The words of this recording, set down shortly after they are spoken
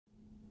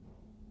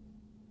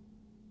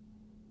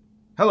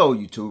Hello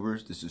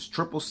YouTubers, this is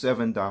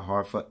 777 Die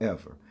Hard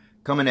Forever,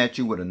 coming at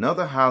you with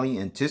another highly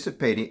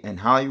anticipated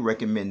and highly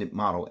recommended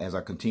model as I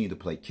continue to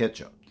play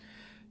catch up.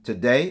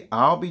 Today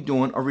I'll be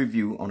doing a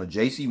review on a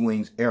JC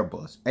Wings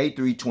Airbus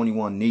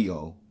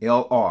A321NEO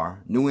LR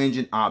new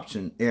engine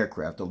option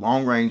aircraft, the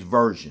long range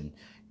version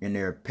in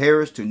their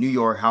Paris to New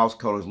York house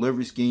colors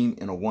livery scheme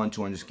in a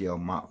 1/200 scale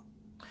model.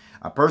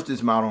 I purchased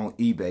this model on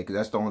eBay because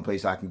that's the only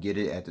place I can get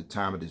it at the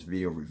time of this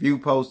video review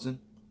posting.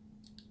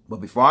 But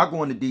before I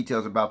go into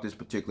details about this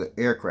particular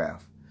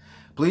aircraft,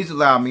 please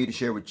allow me to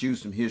share with you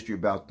some history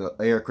about the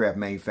aircraft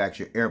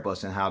manufacturer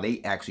Airbus and how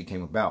they actually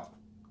came about.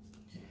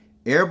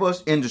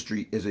 Airbus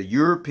Industrie is a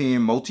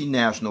European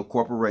multinational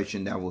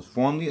corporation that was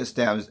formally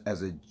established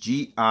as a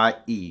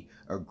GIE,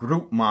 a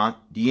Groupement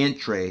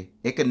d'Intérêt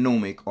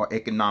Économique or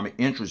Economic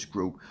Interest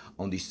Group,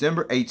 on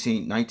December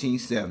 18,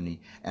 1970,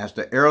 as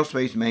the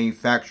aerospace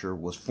manufacturer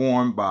was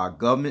formed by a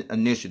government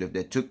initiative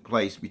that took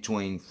place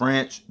between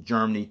France,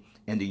 Germany,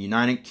 and the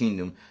United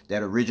Kingdom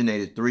that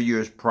originated 3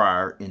 years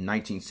prior in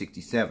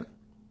 1967.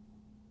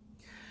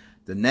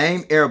 The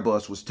name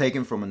Airbus was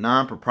taken from a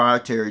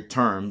non-proprietary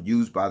term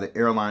used by the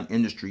airline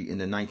industry in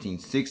the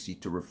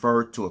 1960s to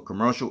refer to a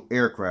commercial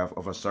aircraft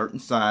of a certain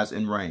size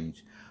and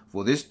range,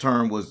 for this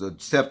term was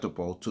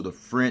acceptable to the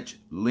French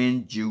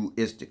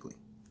linguistically.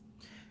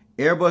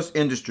 Airbus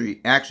Industrie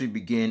actually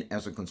began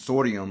as a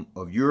consortium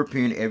of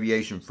European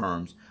aviation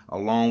firms,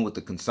 along with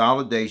the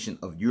consolidation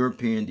of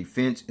European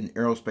defense and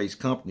aerospace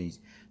companies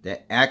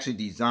that actually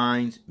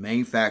designs,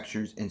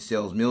 manufactures, and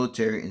sells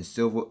military and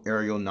civil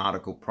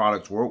aeronautical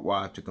products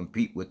worldwide to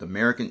compete with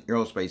American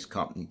aerospace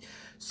companies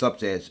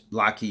such as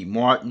Lockheed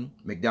Martin,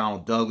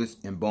 McDonnell Douglas,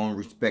 and Boeing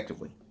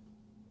respectively.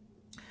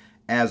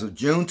 As of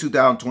June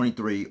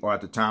 2023, or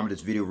at the time of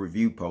this video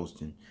review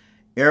posting,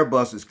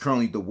 Airbus is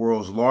currently the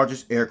world's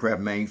largest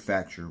aircraft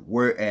manufacturer,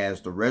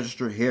 whereas the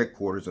registered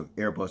headquarters of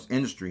Airbus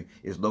Industrie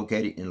is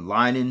located in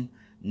Leiden,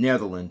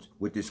 Netherlands,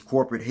 with its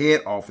corporate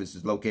head office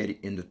is located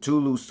in the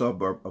Toulouse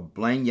suburb of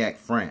Blagnac,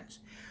 France,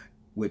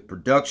 with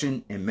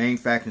production and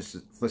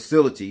manufacturing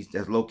facilities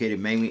that's located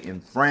mainly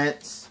in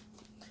France,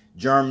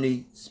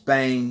 Germany,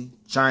 Spain,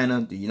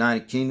 China, the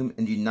United Kingdom,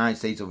 and the United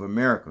States of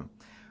America,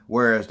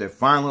 whereas their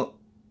final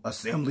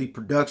assembly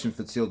production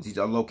facilities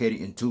are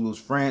located in Toulouse,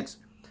 France,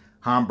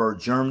 Hamburg,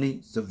 Germany,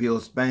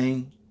 Seville,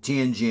 Spain,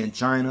 Tianjin,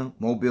 China,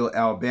 Mobile,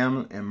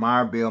 Alabama, and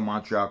Mirabel,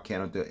 Montreal,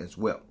 Canada as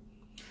well.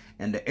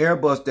 And the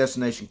Airbus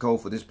destination code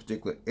for this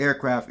particular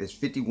aircraft is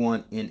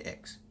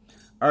 51NX.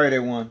 All right,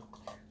 everyone.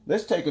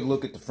 Let's take a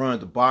look at the front of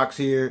the box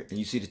here. And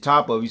you see the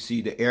top of it, you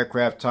see the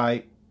aircraft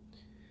type,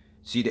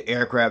 see the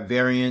aircraft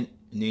variant,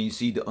 and then you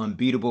see the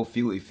unbeatable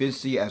fuel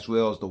efficiency as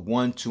well as the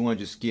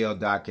 1/200 scale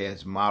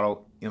die-cast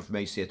model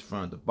information at the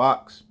front of the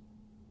box.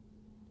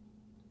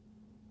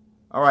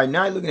 All right,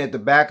 now you're looking at the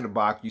back of the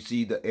box. You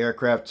see the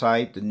aircraft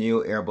type, the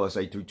NEO Airbus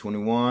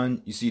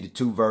A321. You see the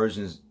two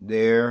versions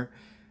there,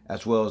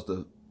 as well as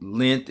the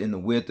length and the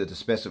width of the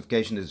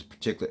specification of this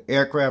particular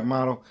aircraft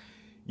model.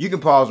 You can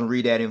pause and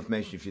read that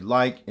information if you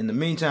like. In the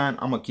meantime,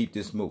 I'm going to keep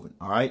this moving.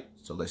 All right,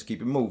 so let's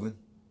keep it moving.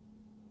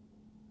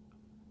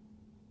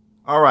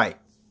 All right,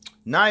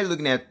 now you're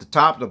looking at the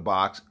top of the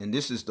box, and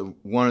this is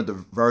one of the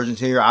versions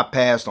here. I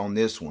passed on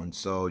this one.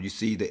 So you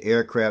see the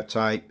aircraft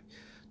type,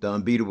 the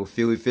unbeatable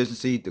fuel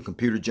efficiency, the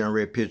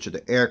computer-generated picture of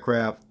the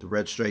aircraft, the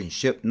registration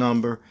ship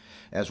number,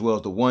 as well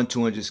as the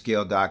 1/200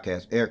 scale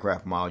die-cast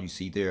aircraft model you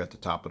see there at the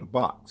top of the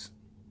box.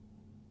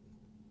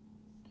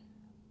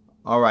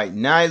 All right,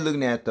 now you're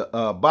looking at the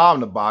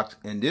bottom of the box,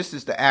 and this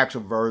is the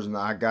actual version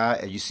I got,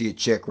 as you see it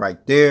checked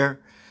right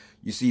there.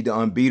 You see the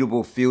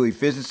unbeatable fuel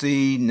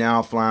efficiency,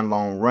 now flying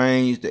long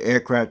range, the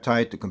aircraft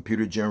type, the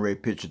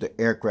computer-generated picture of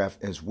the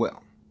aircraft as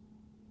well.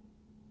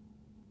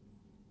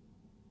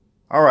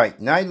 All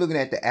right, now you're looking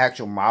at the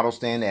actual model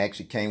stand that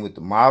actually came with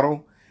the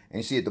model. And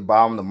you see at the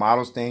bottom of the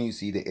model stand, you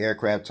see the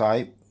aircraft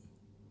type,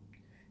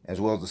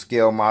 as well as the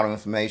scale model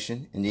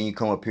information. And then you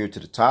come up here to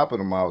the top of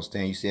the model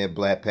stand, you see that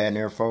black pattern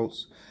there,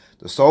 folks.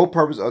 The sole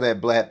purpose of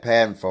that black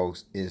pattern,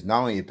 folks, is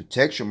not only it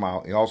protects your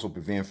model, it also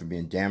prevents from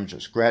being damaged or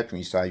scratched when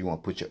you decide you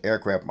want to put your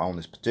aircraft on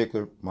this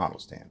particular model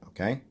stand,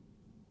 okay?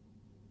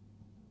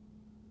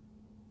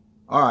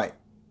 All right,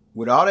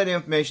 with all that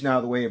information out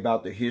of the way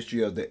about the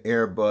history of the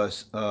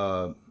Airbus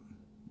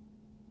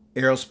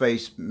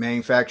aerospace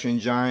manufacturing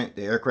giant,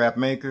 the aircraft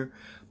maker,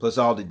 plus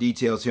all the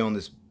details here on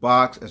this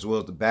box, as well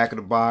as the back of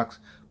the box,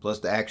 plus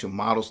the actual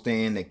model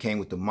stand that came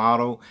with the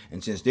model.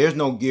 And since there's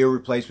no gear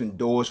replacement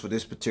doors for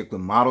this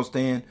particular model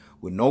stand,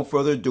 with no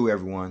further ado,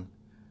 everyone,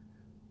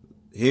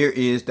 here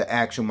is the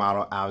actual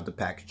model out of the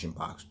packaging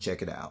box.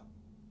 Check it out.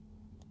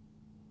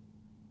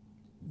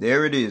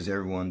 There it is,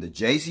 everyone, the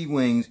JC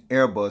Wings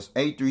Airbus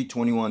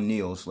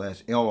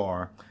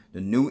A321NEO/LR, the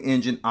new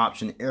engine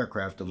option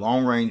aircraft, the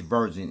long-range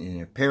version in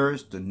their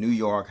Paris to New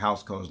York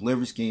house colors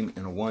livery scheme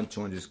in a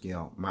 1/200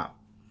 scale model.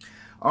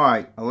 All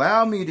right,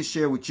 allow me to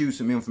share with you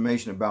some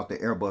information about the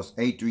Airbus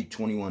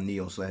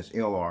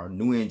A321NEO/LR,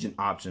 new engine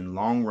option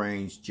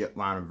long-range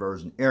jetliner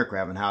version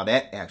aircraft and how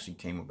that actually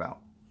came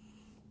about.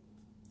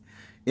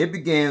 It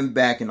began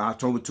back in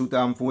October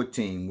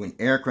 2014 when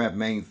aircraft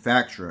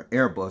manufacturer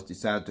Airbus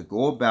decided to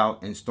go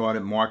about and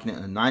started marketing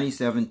a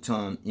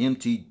 97-ton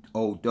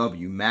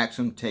MTOW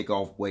maximum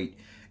takeoff weight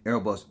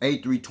Airbus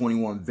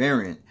A321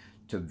 variant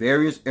to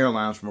various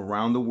airlines from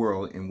around the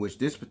world, in which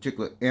this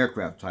particular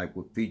aircraft type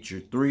would feature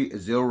 3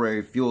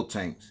 auxiliary fuel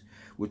tanks,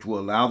 which will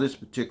allow this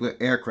particular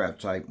aircraft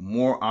type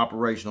more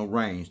operational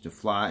range to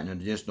fly an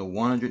additional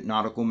 100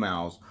 nautical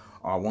miles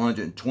or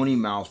 120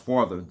 miles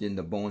farther than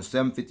the Boeing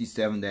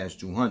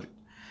 757-200.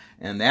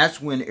 And that's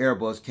when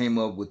Airbus came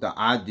up with the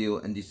ideal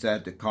and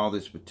decided to call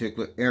this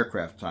particular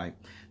aircraft type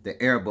the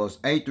Airbus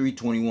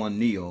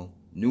A321NEO,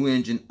 new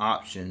engine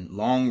option,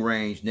 long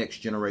range, next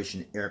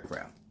generation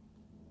aircraft.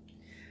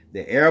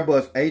 The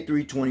Airbus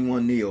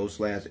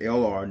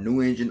A321NEO/LR,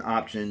 new engine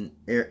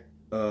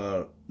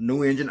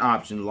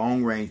option,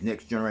 long range,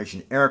 next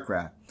generation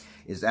aircraft,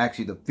 is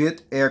actually the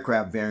 5th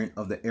aircraft variant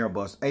of the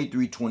Airbus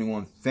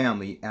A321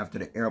 family after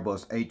the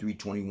Airbus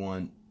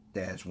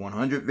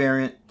A321-100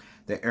 variant,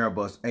 the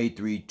Airbus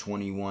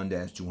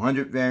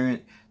A321-200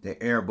 variant, the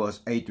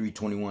Airbus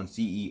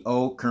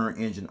A321CEO current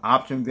engine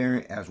option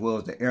variant, as well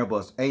as the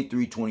Airbus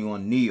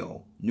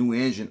A321NEO new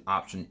engine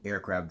option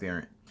aircraft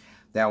variant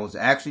that was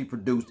actually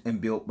produced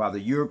and built by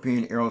the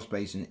European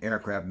aerospace and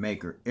aircraft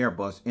maker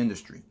Airbus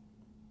Industry.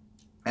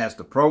 As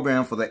the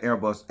program for the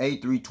Airbus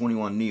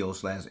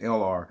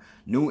A321NEO/LR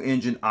new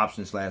engine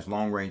option /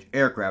 long range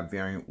aircraft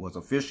variant was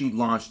officially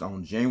launched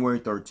on January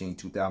 13,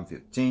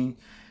 2015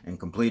 and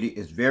completed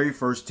its very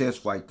first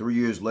test flight 3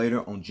 years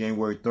later on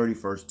January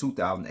 31,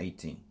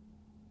 2018.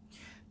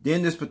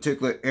 Then this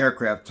particular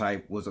aircraft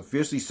type was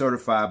officially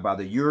certified by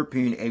the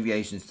European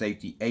Aviation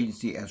Safety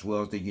Agency as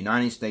well as the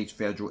United States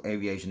Federal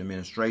Aviation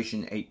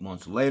Administration 8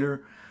 months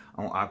later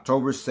on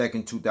October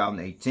 2,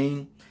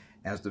 2018.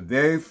 As the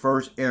very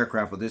first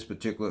aircraft of this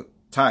particular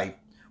type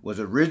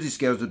was originally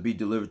scheduled to be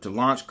delivered to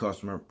launch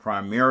customer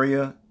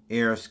Primera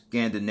Air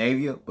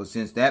Scandinavia, but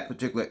since that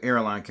particular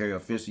airline carrier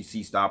officially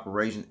ceased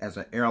operations as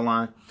an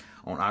airline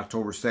on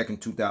October 2,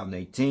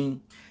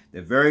 2018,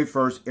 the very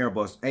first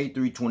Airbus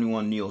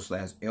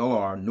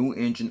A321NEO/LR new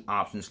engine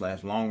option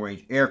 / long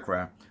range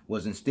aircraft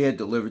was instead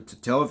delivered to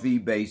Tel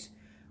Aviv-based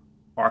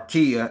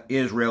Arkia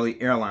Israeli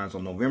Airlines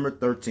on November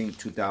 13,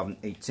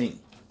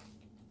 2018.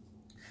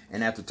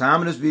 And at the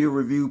time of this video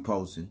review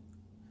posting,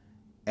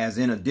 as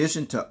in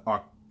addition to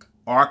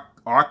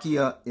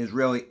Arkia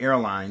Israeli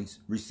Airlines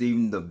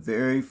receiving the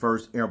very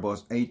first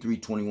Airbus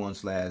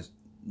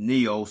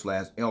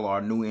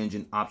A321/NEO/LR new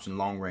engine option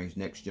long range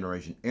next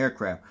generation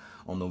aircraft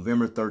on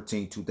November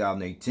 13,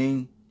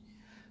 2018,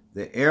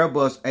 the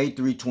Airbus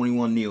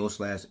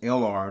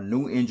A321NEO/LR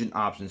new engine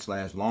option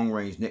 / long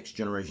range next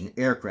generation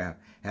aircraft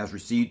has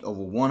received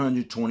over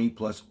 120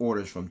 plus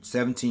orders from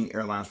 17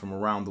 airlines from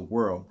around the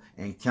world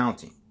and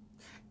counting,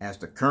 as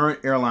the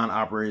current airline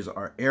operators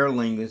are Aer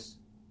Lingus,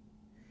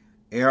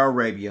 Air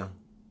Arabia,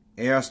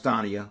 Air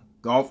Astana,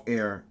 Gulf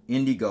Air,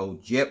 Indigo,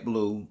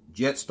 JetBlue,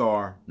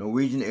 Jetstar,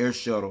 Norwegian Air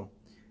Shuttle,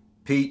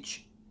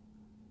 Peach,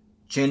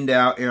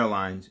 Qingdao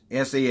Airlines,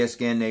 SAS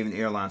Scandinavian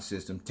Airlines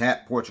System,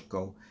 TAP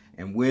Portugal,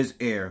 and Wizz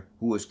Air,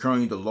 who is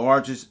currently the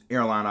largest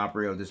airline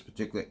operator of this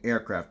particular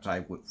aircraft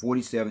type with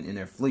 47 in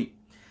their fleet,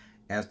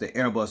 as the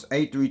Airbus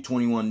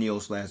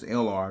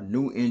A321NEO/LR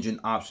new engine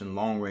option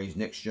long range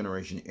next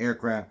generation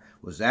aircraft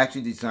was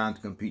actually designed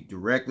to compete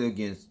directly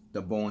against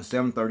the Boeing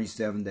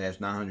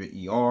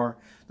 737-900ER,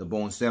 the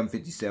Boeing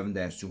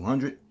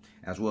 757-200,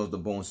 as well as the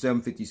Boeing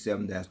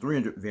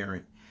 757-300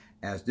 variant,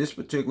 as this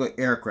particular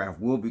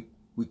aircraft will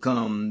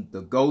become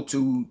the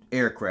go-to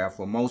aircraft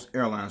for most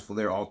airlines for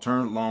their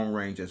alternate long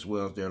range as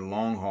well as their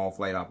long-haul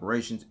flight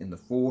operations in the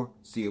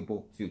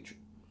foreseeable future.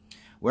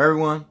 Well,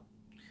 everyone,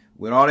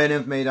 with all that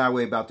information out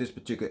way about this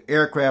particular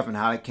aircraft and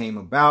how it came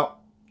about,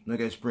 look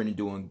at it's pretty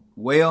doing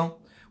well.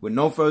 With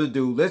no further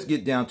ado, let's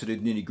get down to the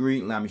nitty-gritty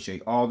and let me show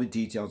you all the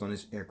details on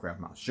this aircraft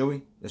model. Shall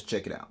we? Let's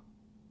check it out.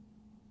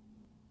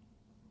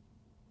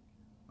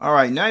 All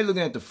right, now you're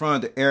looking at the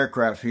front of the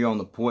aircraft here on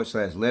the port /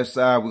 left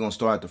side. We're going to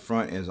start at the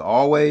front as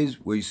always,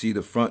 where you see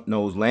the front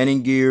nose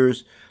landing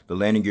gears, the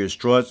landing gear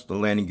struts, the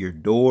landing gear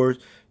doors.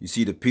 You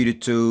see the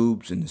pitot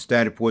tubes and the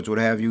static ports, what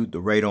have you,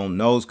 the radome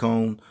nose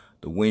cone,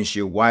 the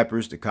windshield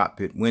wipers, the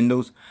cockpit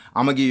windows.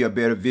 I'm going to give you a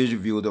better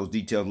visual view of those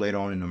details later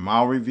on in the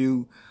model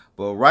review.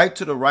 But right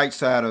to the right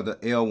side of the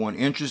L1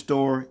 entrance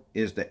door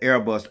is the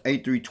Airbus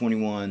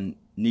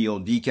A321NEO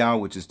decal,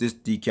 which is this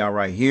decal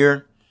right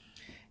here.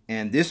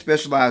 And this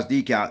specialized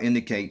decal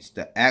indicates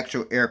the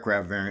actual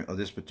aircraft variant of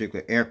this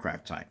particular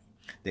aircraft type,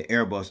 the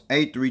Airbus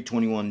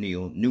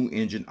A321NEO new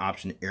engine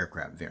option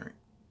aircraft variant.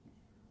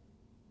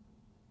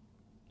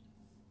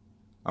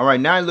 All right,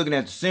 now you're looking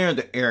at the center of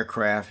the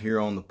aircraft here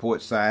on the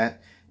port side.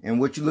 And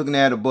what you're looking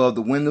at above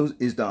the windows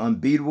is the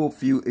unbeatable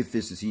fuel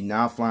efficiency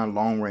now flying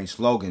long range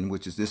slogan,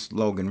 which is this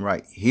slogan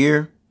right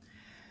here.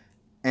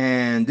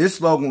 And this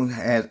slogan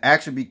has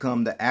actually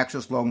become the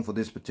actual slogan for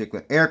this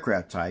particular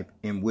aircraft type,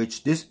 in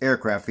which this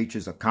aircraft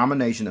features a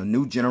combination of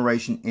new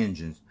generation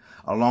engines,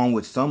 along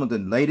with some of the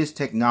latest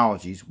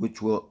technologies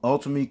which will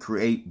ultimately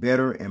create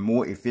better and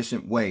more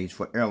efficient ways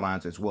for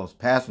airlines as well as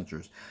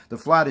passengers to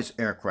fly this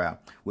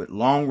aircraft with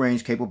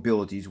long-range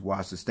capabilities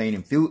while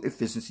sustaining fuel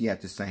efficiency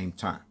at the same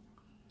time.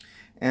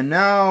 And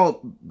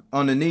now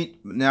underneath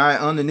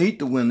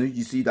the window,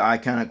 you see the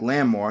iconic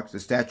landmarks, the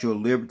Statue of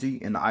Liberty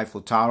and the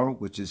Eiffel Tower,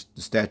 which is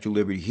the Statue of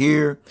Liberty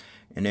here,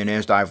 and then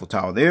there's the Eiffel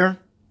Tower there.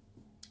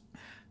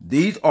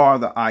 These are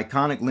the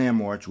iconic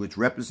landmarks which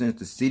represent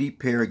the city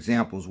pair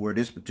examples where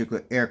this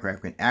particular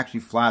aircraft can actually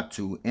fly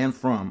to and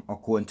from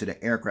according to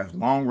the aircraft's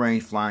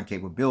long-range flying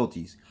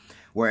capabilities,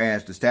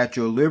 whereas the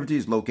Statue of Liberty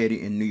is located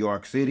in New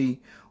York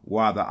City,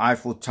 while the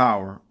Eiffel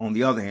Tower, on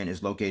the other hand,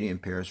 is located in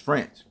Paris,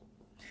 France.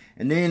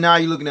 And then now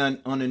you're looking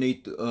at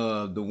underneath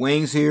the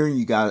wings here.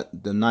 You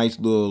got the nice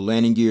little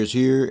landing gears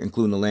here,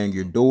 including the landing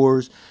gear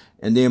doors.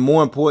 And then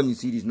more important, you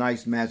see these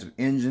nice massive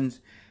engines.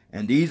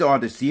 And these are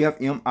the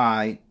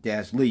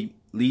CFMI-LEAP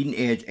leading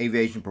edge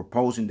aviation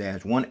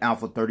propulsion-1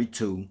 Alpha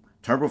 32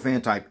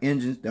 turbofan type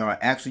engines that are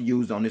actually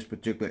used on this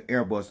particular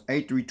Airbus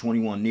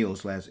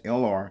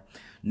A321NEO/LR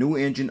new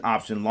engine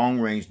option long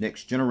range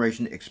next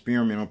generation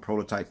experimental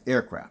prototype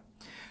aircraft.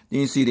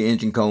 Then you see the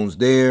engine cones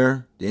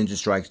there, the engine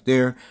strikes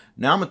there.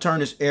 Now I'm going to turn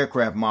this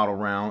aircraft model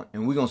around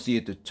and we're going to see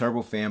if the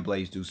turbofan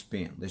blades do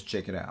spin. Let's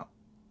check it out.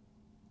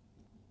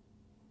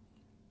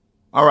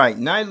 Alright,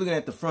 now you're looking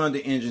at the front of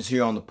the engines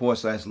here on the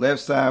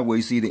port/left side where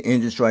you see the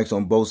engine strikes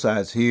on both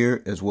sides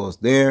here as well as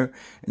there.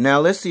 And now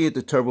let's see if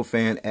the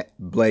turbofan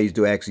blades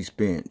do actually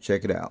spin.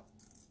 Check it out.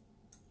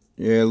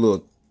 Yeah, a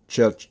little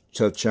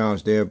tough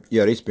challenge there.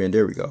 Yeah, they spin.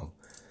 There we go.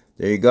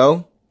 There you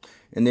go.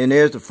 And then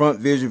there's the front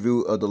visual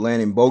view of the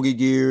landing bogie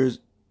gears,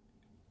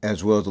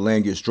 as well as the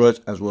landing gear struts,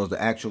 as well as the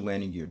actual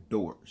landing gear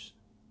doors.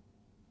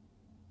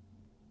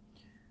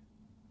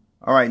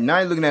 All right, now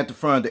you're looking at the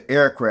front of the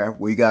aircraft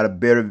where you got a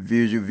better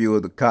visual view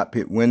of the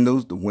cockpit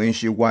windows, the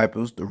windshield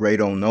wipers, the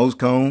radome nose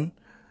cone,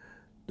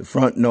 the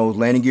front nose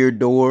landing gear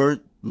door,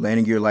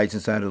 landing gear lights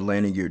inside of the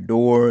landing gear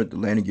door, the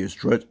landing gear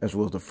struts, as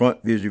well as the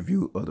front visual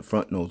view of the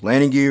front nose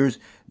landing gears.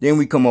 Then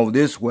we come over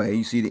this way,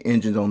 you see the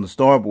engines on the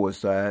starboard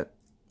side.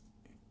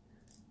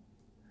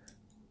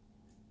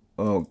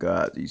 Oh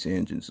God, these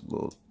engines are a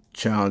little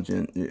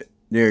challenging. Yeah,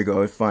 there you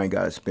go. It finally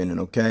got it spinning,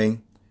 okay?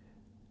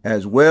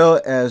 As well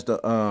as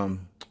the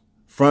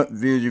front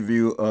visual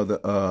view of the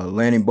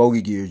landing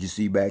bogie gears you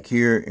see back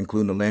here,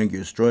 including the landing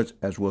gear struts,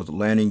 as well as the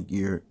landing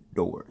gear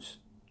doors,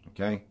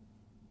 okay?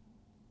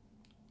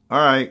 All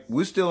right,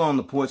 we're still on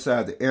the port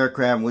side of the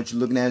aircraft. And what you're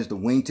looking at is the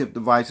wingtip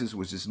devices,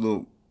 which is a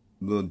little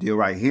deal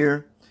right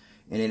here.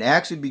 And it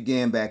actually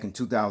began back in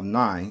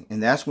 2009,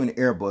 and that's when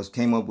Airbus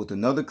came up with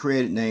another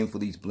creative name for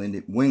these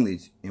blended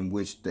winglets, in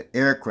which the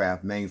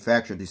aircraft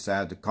manufacturer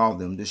decided to call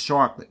them the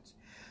sharklets,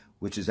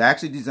 which is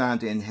actually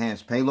designed to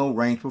enhance payload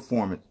range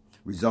performance,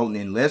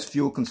 resulting in less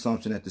fuel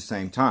consumption at the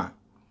same time.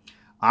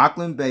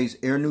 Auckland-based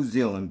Air New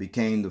Zealand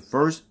became the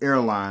first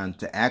airline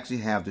to actually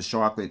have the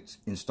sharklets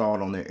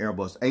installed on their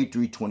Airbus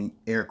A320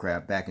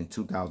 aircraft back in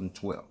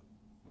 2012.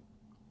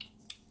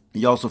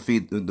 You also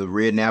feed the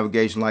red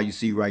navigation light you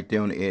see right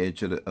there on the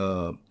edge of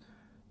the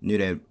near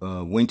that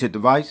wingtip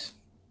device.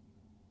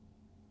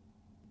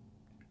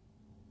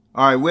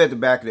 All right, we're at the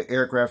back of the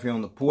aircraft here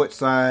on the port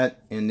side,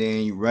 and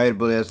then you right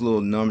above that's a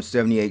little number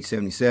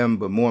 7877,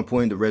 but more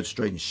importantly, the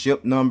registration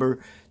ship number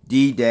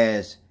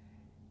D-AVZO.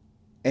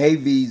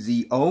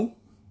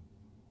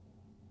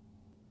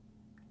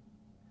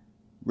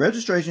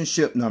 Registration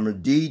ship number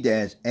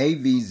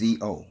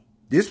D-AVZO.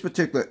 This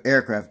particular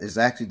aircraft is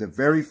actually the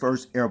very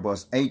first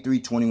Airbus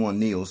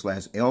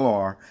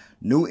A321NEO/LR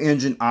new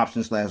engine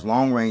option /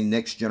 long range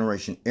next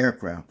generation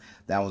aircraft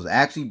that was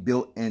actually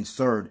built and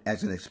served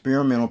as an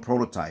experimental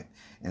prototype.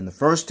 And the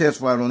first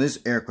test flight on this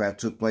aircraft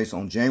took place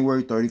on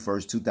January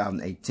 31st,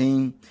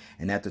 2018.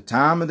 And at the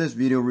time of this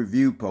video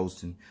review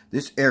posting,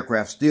 this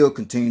aircraft still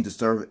continued to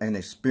serve an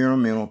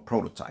experimental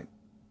prototype.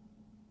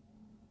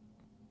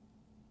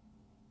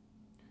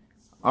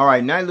 All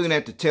right, now looking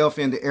at the tail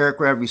fin of the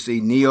aircraft, we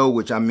see NEO,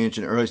 which I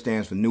mentioned earlier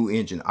stands for new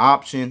engine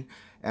option,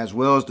 as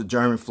well as the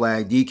German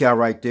flag decal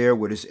right there,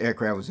 where this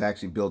aircraft was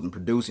actually built and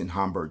produced in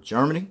Hamburg,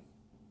 Germany.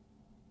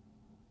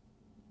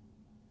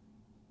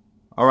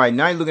 All right,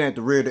 now you're looking at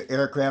the rear of the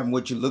aircraft, and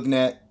what you're looking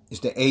at is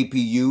the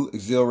APU,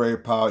 Auxiliary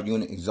Power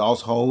Unit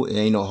exhaust hole. It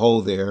ain't no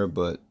hole there,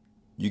 but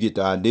you get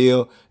the idea.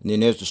 And then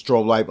there's the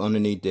strobe light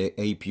underneath the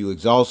APU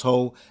exhaust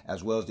hole,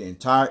 as well as the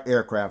entire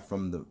aircraft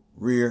from the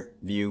rear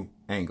view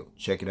angle.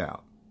 Check it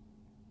out.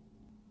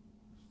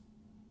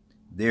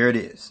 There it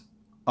is.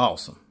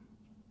 Awesome.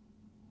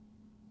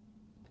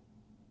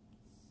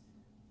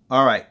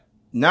 All right.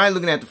 Now you're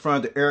looking at the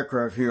front of the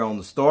aircraft here on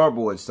the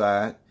starboard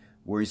side,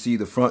 where you see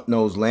the front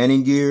nose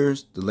landing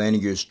gears, the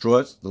landing gear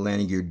struts, the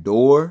landing gear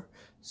door,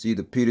 see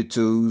the pitot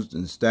tubes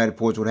and the static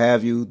ports, what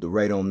have you, the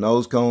radome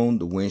nose cone,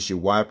 the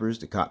windshield wipers,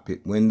 the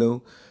cockpit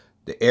window,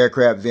 the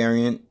aircraft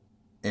variant,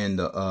 and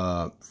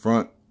the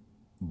front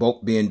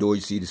bulk bin door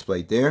you see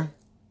displayed there.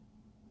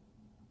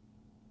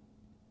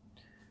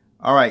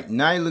 All right,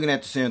 now you're looking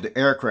at the center of the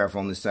aircraft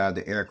on this side of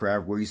the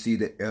aircraft, where you see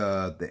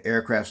the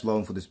aircraft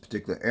slogan for this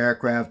particular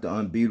aircraft, the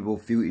unbeatable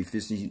fuel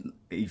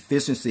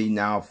efficiency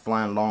now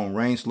flying long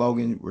range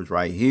slogan was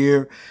right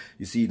here.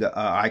 You see the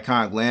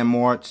iconic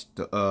landmarks,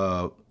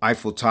 the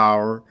Eiffel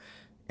Tower,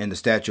 and the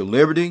Statue of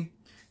Liberty.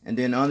 And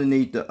then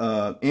underneath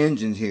the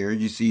engines here,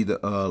 you see the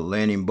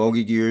landing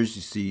bogey gears.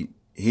 You see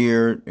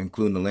here,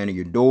 including the landing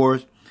gear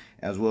doors,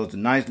 as well as the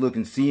nice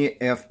looking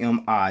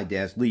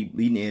CFMI-LEAP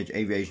leading edge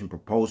aviation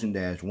propulsion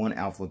 -1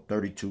 Alpha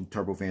 32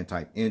 turbofan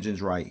type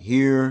engines right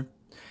here.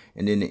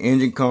 And then the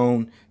engine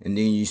cone, and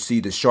then you see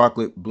the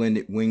Sharklet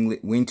blended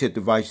wingtip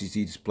device you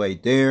see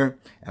displayed there,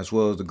 as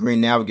well as the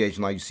green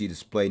navigation light you see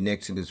displayed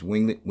next to this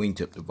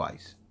wingtip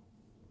device.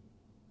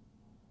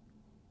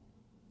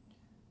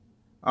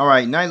 All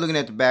right, now you're looking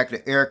at the back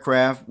of the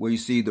aircraft, where you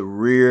see the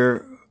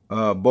rear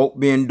boat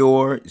bin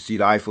door. You see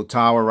the Eiffel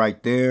Tower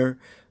right there,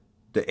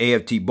 the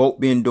AFT boat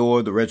bin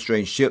door, the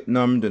registration ship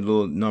number, the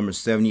little number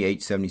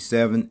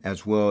 7877,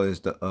 as well as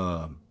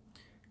the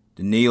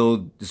NEO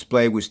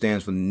display, which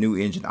stands for the new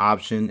engine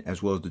option,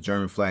 as well as the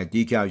German flag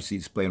decal you see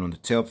displayed on the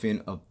tail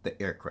fin of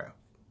the aircraft.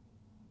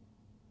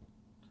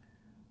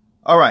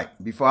 All right,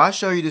 before I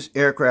show you this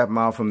aircraft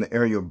model from the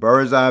aerial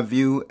bird's eye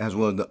view, as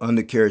well as the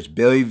undercarriage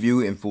belly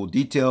view in full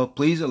detail,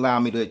 please allow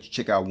me to let you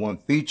check out one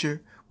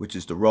feature, which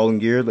is the rolling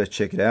gear. Let's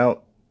check it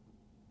out.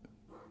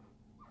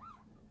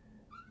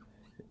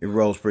 It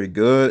rolls pretty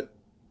good.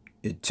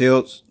 It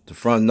tilts. The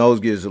front nose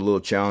gear is a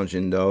little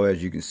challenging though,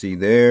 as you can see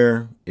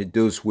there. It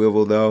does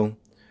swivel though.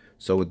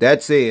 So with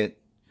that said,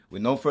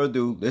 with no further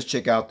ado, let's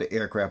check out the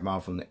aircraft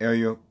model from the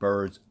aerial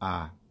bird's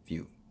eye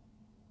view.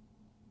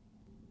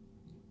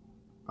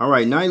 All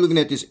right, now you're looking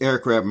at this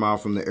aircraft model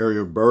from the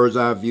aerial bird's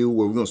eye view,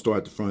 where we're going to start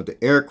at the front of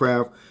the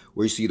aircraft,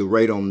 where you see the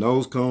radome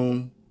nose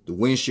cone, the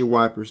windshield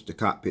wipers, the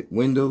cockpit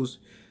windows.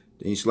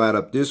 Then you slide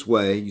up this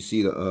way, you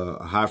see the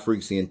high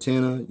frequency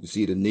antenna, you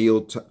see the NEO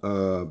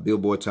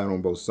billboard title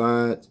on both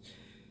sides.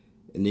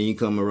 And then you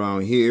come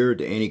around here,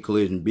 the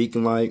anti-collision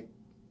beacon light,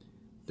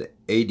 the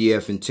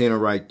ADF antenna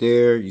right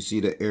there. You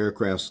see the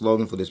aircraft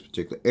slogan for this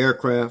particular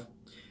aircraft.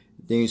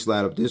 Then you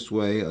slide up this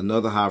way,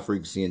 another high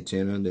frequency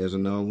antenna. There's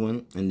another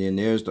one. And then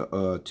there's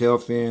the tail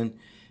fin.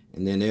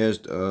 And then there's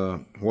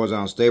the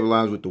horizontal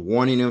stabilizer with the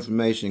warning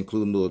information,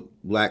 including the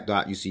black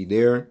dot you see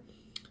there,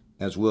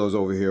 as well as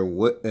over here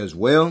as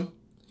well.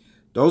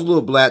 Those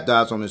little black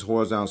dots on this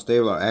horizontal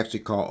stabilizer are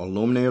actually called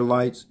illuminator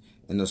lights.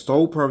 And the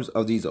sole purpose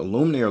of these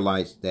illuminator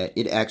lights that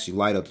it actually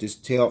light up this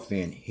tail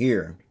fin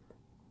here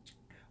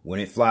when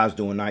it flies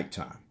during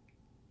nighttime.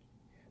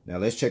 Now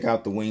let's check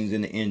out the wings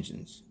and the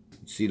engines.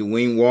 You see the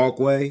wing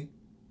walkway,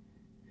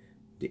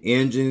 the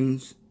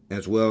engines,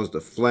 as well as the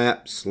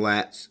flaps,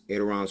 slats,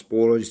 aileron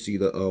spoilers. You see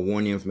the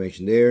warning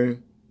information there.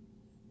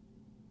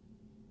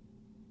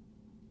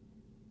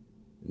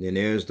 And then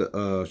there's the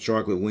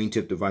Sharklet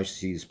wingtip device you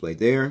see displayed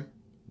there.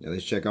 Now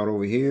let's check out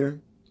over here.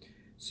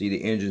 See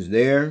the engines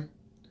there,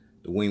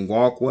 the wing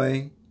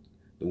walkway,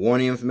 the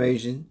warning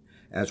information,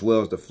 as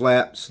well as the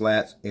flaps,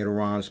 slats,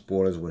 aileron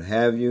spoilers, what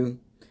have you,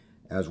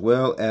 as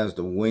well as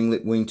the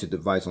wingtip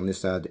device on this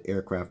side of the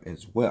aircraft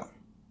as well.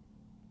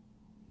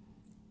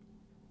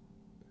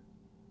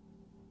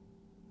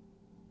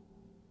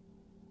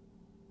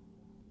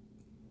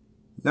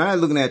 Now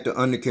looking at the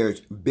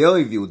undercarriage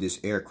belly view of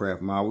this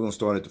aircraft model, we're going to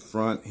start at the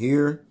front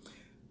here.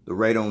 The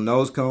radome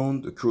nose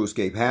cone, the crew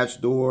escape hatch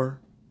door,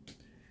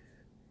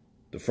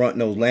 the front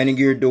nose landing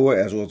gear door,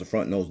 as well as the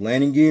front nose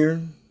landing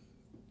gear.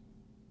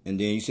 And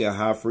then you see a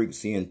high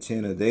frequency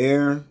antenna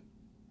there.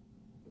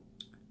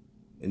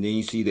 And then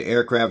you see the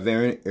aircraft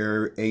variant,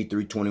 Airbus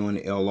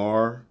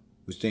A321NEO,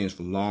 which stands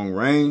for long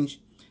range.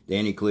 The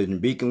anti-collision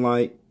beacon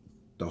light,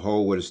 the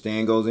hole where the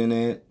stand goes in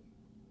at.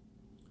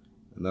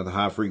 Another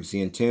high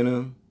frequency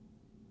antenna.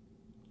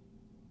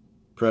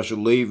 Pressure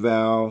relief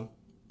valve,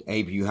 the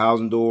APU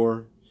housing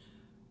door,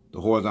 the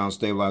horizontal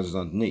stabilizers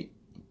underneath.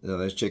 Now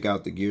let's check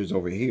out the gears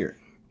over here.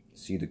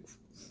 See the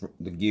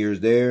gears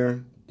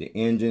there, the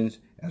engines,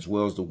 as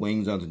well as the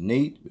wings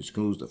underneath, which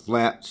includes the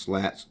flaps,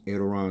 slats,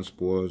 aileron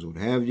spoilers, what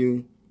have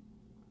you,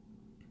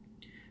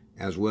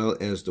 as well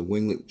as the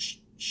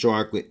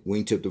Sharklet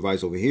wingtip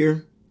device over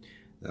here.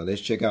 Now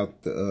let's check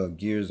out the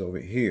gears over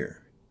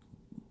here.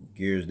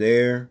 Gears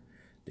there,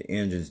 the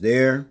engines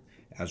there,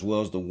 as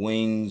well as the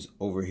wings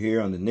over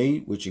here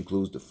underneath, which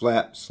includes the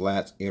flaps,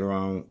 slats,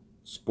 aileron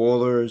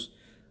spoilers,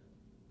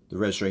 the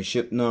registration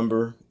ship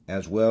number,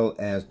 as well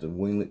as the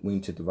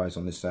wingtip device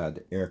on this side of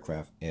the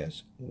aircraft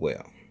as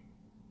well.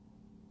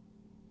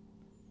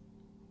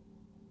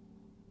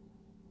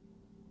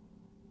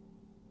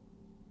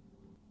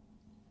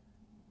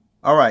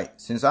 All right,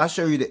 since I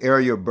show you the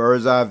aerial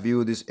bird's eye view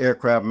of this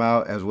aircraft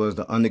model, as well as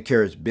the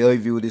undercarriage belly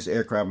view of this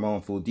aircraft model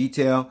in full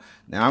detail,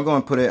 now I'm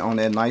going to put it on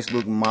that nice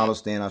looking model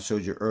stand I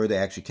showed you earlier that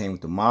actually came with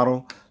the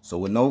model. So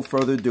with no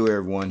further ado,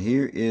 everyone,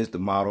 here is the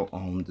model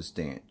on the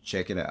stand.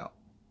 Check it out.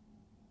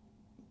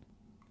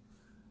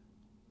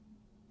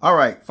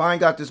 Alright, fine,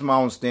 got this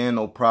model on the stand,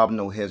 no problem,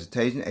 no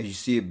hesitation. As you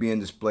see it being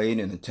displayed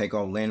in the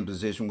takeoff landing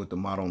position with the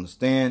model on the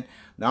stand.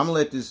 Now I'm going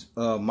to let this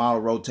model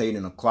rotate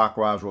in a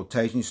clockwise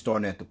rotation,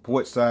 starting at the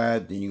port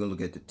side, then you're going to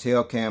look at the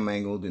tail cam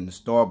angle, then the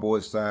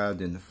starboard side,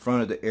 then the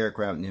front of the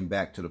aircraft, and then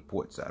back to the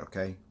port side,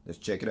 okay? Let's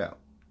check it out.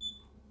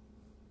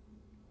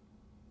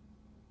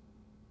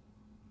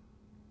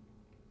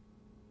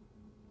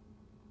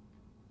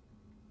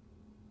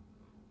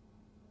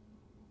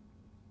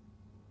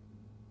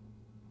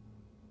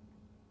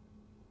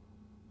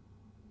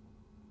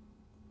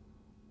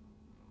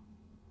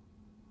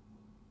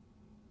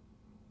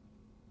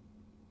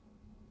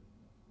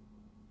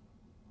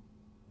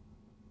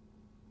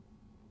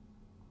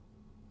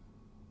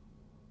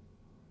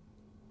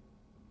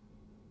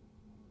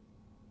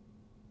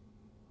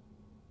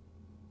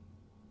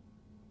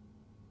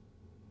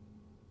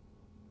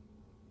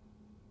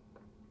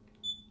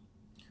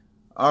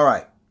 All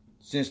right,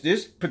 since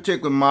this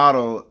particular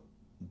model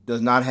does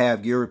not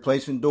have gear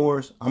replacement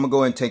doors, I'm going to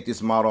go ahead and take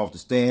this model off the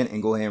stand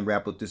and go ahead and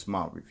wrap up this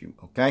model review,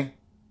 okay?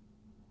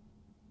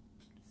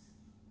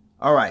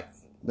 All right,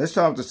 let's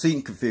talk about the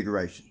seating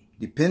configuration.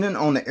 Depending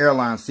on the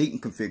airline seating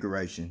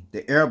configuration,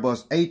 the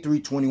Airbus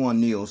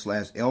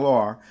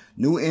A321NEO/LR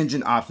new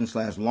engine option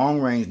 / long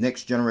range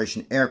next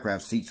generation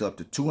aircraft seats up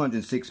to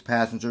 206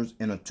 passengers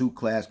in a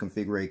 2-class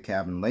configured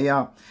cabin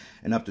layout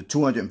and up to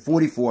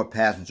 244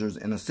 passengers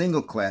in a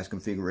single class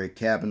configured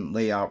cabin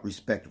layout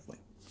respectively.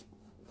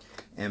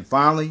 And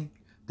finally,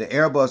 the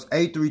Airbus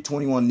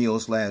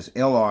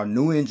A321NEO/LR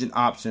new engine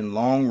option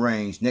long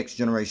range next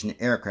generation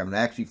aircraft will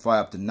actually fly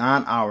up to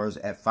 9 hours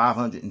at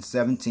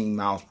 517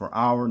 miles per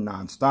hour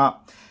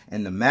non-stop,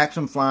 and the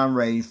maximum flying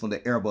range for the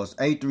Airbus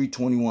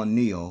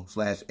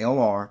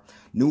A321NEO/LR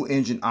new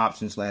engine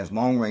option /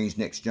 long range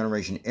next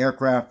generation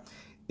aircraft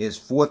is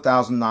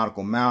 4,000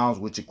 nautical miles,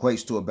 which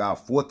equates to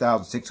about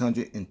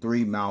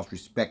 4,603 miles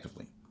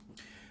respectively.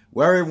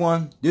 Well,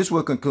 everyone, this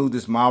will conclude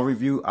this model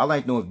review. I'd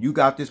like to know if you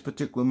got this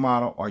particular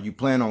model or you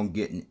plan on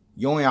getting it.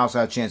 Your only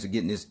outside chance of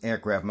getting this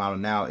aircraft model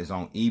now is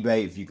on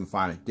eBay if you can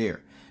find it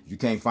there. If you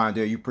can't find it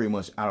there, you're pretty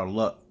much out of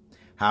luck.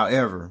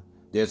 However,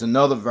 there's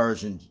another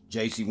version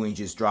JC Wing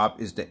just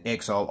dropped. It's the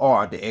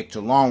XLR, the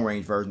extra long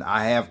range version.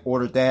 I have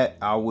ordered that.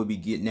 I will be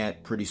getting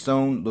that pretty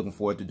soon. Looking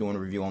forward to doing a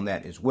review on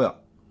that as well.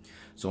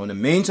 So in the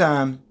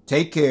meantime,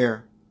 take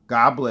care.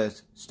 God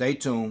bless. Stay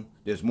tuned.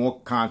 There's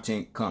more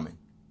content coming.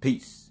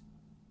 Peace.